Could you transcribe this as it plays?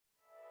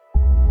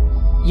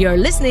You're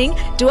listening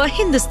to a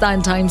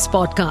Hindustan Times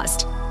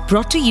podcast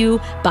brought to you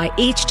by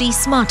HT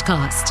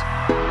Smartcast.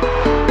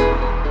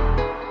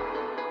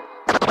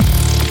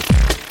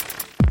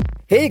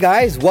 Hey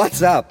guys,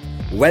 what's up?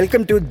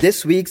 Welcome to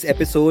this week's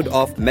episode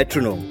of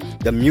Metronome,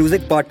 the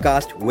music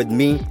podcast with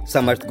me,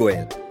 Samarth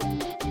Goyal.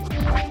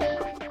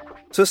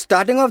 So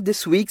starting off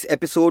this week's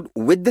episode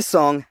with the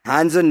song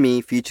Hands on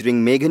Me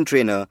featuring Meghan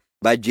Trainor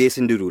by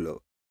Jason Derulo.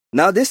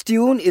 Now this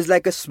tune is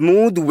like a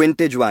smooth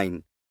vintage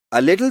wine,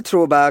 a little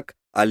throwback,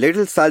 a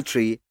little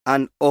sultry,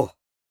 and oh,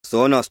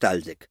 so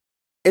nostalgic.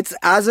 It's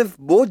as if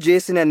both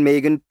Jason and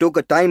Meghan took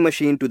a time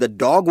machine to the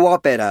dog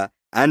walk era,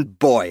 and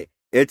boy,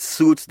 it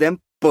suits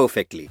them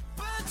perfectly.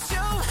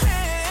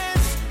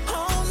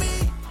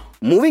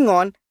 Moving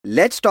on,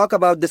 let's talk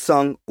about the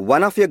song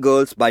One of Your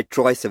Girls by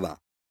Troye Sivan.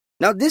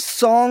 Now this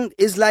song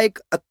is like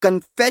a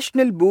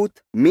confessional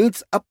booth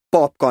meets a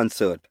pop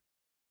concert.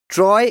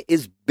 Troye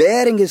is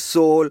bearing his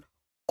soul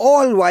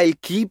all while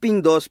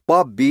keeping those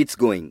pop beats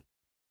going.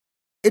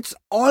 It's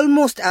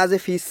almost as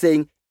if he's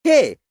saying,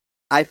 hey,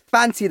 I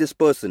fancy this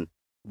person,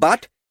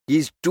 but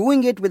he's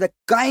doing it with a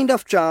kind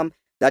of charm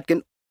that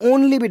can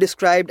only be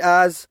described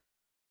as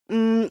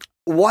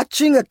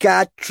watching a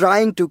cat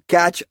trying to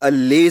catch a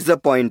laser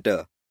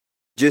pointer,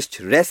 just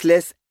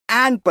restless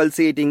and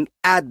pulsating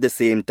at the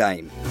same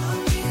time.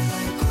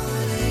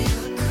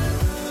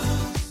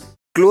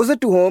 Closer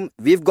to home,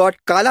 we've got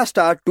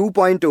Kalaastar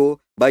 2.0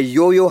 by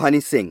Yo-Yo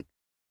Honey Singh.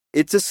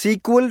 It's a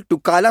sequel to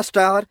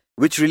Kalaastar,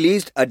 which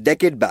released a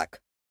decade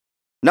back.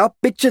 Now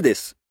picture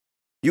this.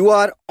 You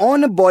are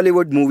on a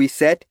Bollywood movie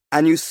set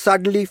and you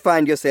suddenly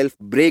find yourself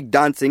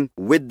breakdancing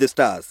with the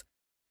stars.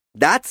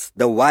 That's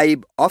the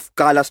vibe of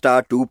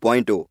Kalaastar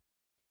 2.0.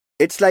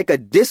 It's like a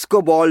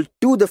disco ball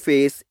to the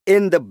face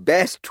in the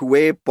best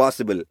way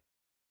possible.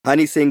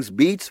 Honey Singh's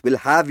beats will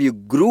have you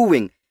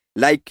grooving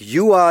like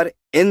you are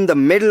in the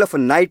middle of a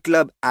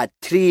nightclub at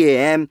 3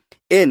 a.m.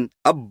 in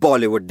a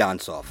Bollywood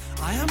dance-off.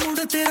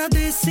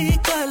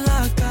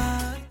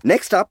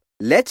 Next up,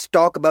 let's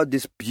talk about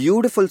this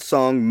beautiful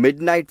song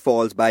Midnight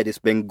Falls by this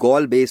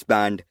Bengal-based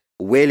band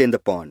Whale in the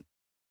Pond.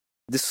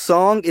 This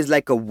song is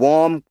like a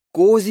warm,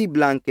 cozy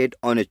blanket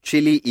on a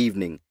chilly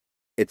evening.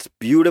 Its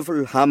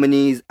beautiful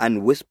harmonies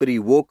and whispery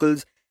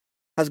vocals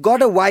has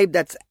got a vibe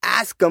that's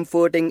as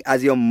comforting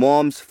as your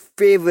mom's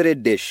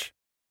favorite dish.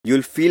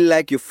 You'll feel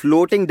like you're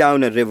floating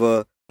down a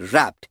river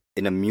wrapped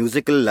in a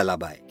musical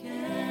lullaby.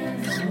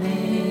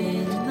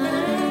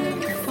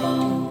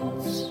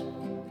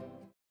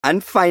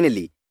 And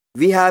finally,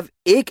 we have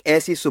Ek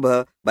Aisi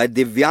Subha by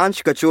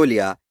Divyansh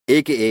Kacholia,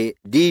 aka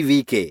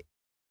DVK.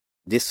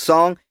 This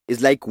song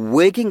is like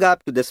waking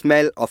up to the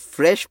smell of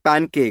fresh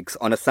pancakes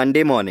on a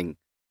Sunday morning.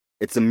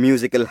 It's a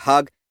musical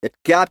hug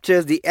that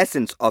captures the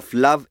essence of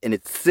love in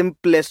its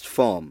simplest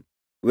form.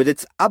 With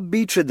its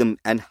upbeat rhythm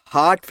and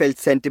heartfelt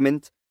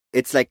sentiments,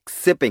 it's like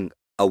sipping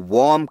a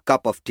warm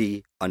cup of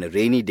tea on a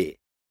rainy day.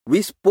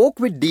 We spoke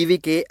with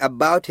DVK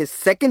about his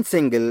second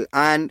single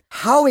and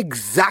how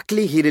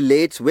exactly he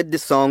relates with the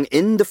song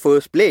in the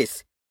first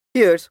place.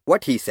 Here's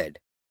what he said.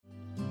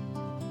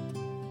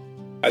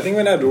 I think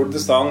when I wrote the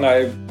song,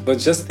 I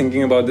was just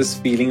thinking about this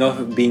feeling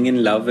of being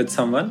in love with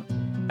someone.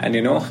 And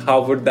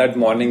how would that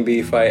morning be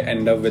if I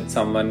end up with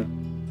someone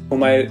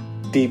whom I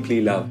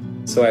deeply love?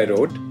 So I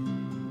wrote,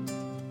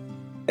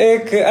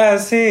 Ek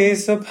aisi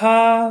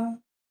subha,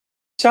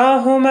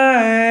 चाहूं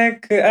मैं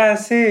एक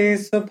ऐसी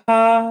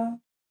सुबह,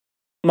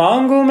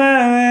 मांगू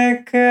मैं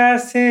एक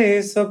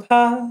ऐसी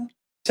सुबह,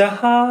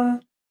 जहां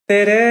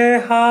तेरे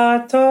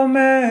हाथों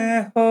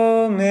में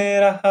हो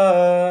मेरा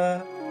हाथ,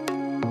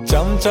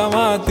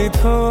 चमचमाती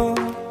धूप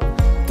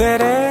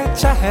तेरे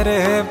चेहरे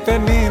पे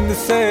नींद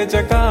से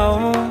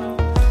जगाऊं,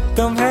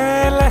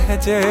 तुम्हें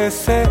लहजे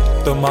से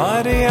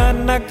तुम्हारी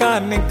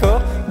आनाकानी को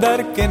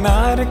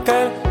दरकिनार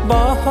कर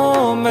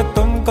बाहों में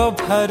तुमको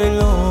भर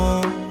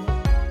लूं.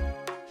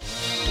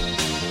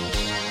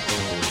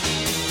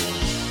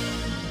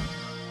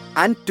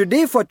 And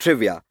today for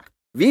trivia,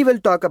 we will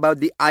talk about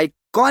the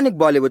iconic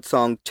Bollywood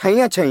song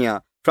Chaiyya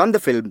Chaiyya from the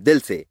film Dil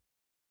Se.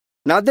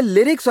 Now the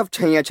lyrics of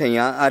Chaiyya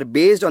Chaiyya are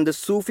based on the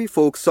Sufi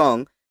folk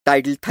song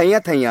titled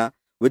Thaiyya Thaiyya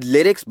with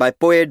lyrics by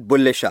poet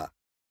Bulleh Shah.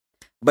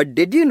 But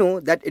did you know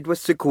that it was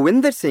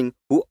Sukhwinder Singh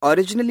who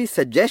originally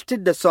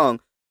suggested the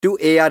song to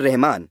A.R.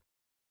 Rahman?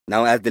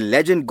 Now as the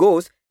legend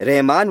goes,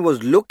 Rahman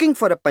was looking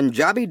for a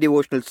Punjabi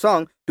devotional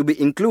song to be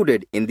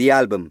included in the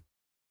album.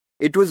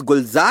 It was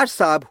Gulzar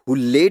Saab who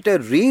later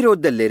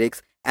rewrote the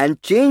lyrics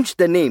and changed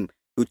the name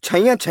to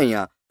Chaiyya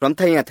Chaiyya from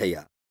Thaiyya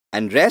Thaiyya.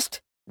 And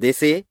rest, they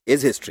say,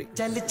 is history.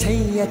 So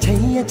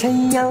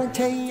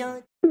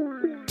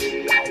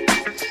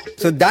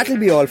that'll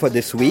be all for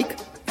this week.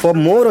 For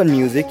more on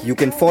music, you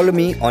can follow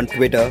me on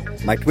Twitter.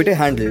 My Twitter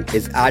handle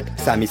is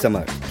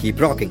 @SammySamarth. Keep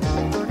rocking.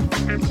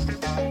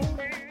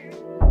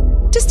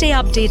 To stay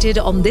updated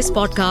on this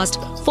podcast,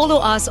 follow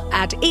us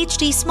at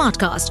HT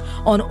Smartcast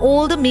on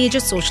all the major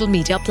social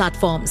media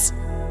platforms.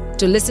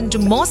 To listen to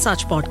more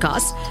such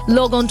podcasts,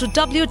 log on to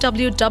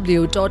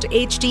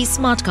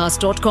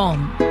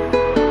www.htsmartcast.com.